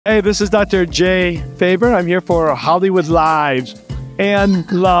Hey, this is Dr. J. Faber. I'm here for Hollywood Live and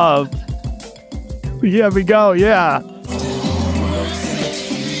Love. Here we go, yeah.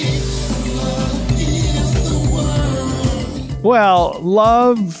 Well,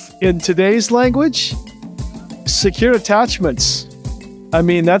 love in today's language, secure attachments. I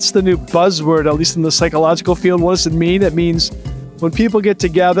mean, that's the new buzzword, at least in the psychological field. What does it mean? It means when people get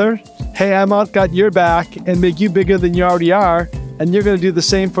together, hey, I'm out, got your back, and make you bigger than you already are, and you're going to do the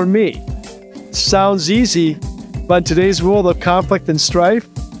same for me. Sounds easy, but in today's world of conflict and strife,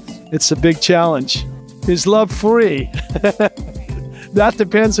 it's a big challenge. Is love free? That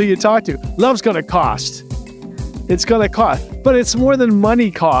depends who you talk to. Love's going to cost. It's going to cost, but it's more than money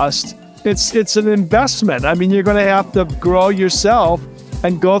cost. It's an investment. I mean, you're going to have to grow yourself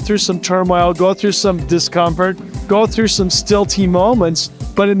and go through some turmoil, go through some discomfort, go through some stilty moments,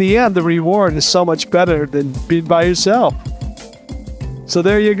 but in the end, the reward is so much better than being by yourself. So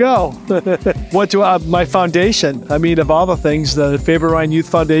there you go. What do my foundation? I mean, of all the things, the Faber Ryan Youth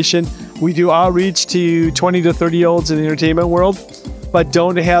Foundation, we do outreach to 20 to 30-year-olds in the entertainment world, but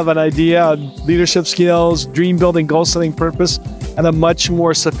don't have an idea on leadership skills, dream building, goal setting, purpose at a much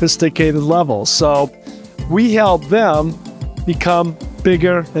more sophisticated level. So we help them become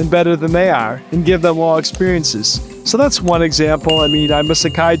bigger and better than they are and give them all experiences. So that's one example. I mean, I'm a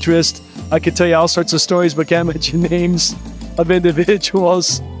psychiatrist. I could tell you all sorts of stories, but can't mention names of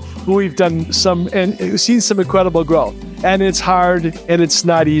individuals who we've done some and seen some incredible growth. And it's hard and it's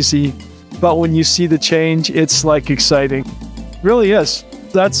not easy, but when you see the change, it's like exciting. Really is.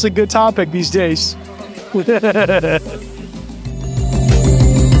 That's a good topic these days.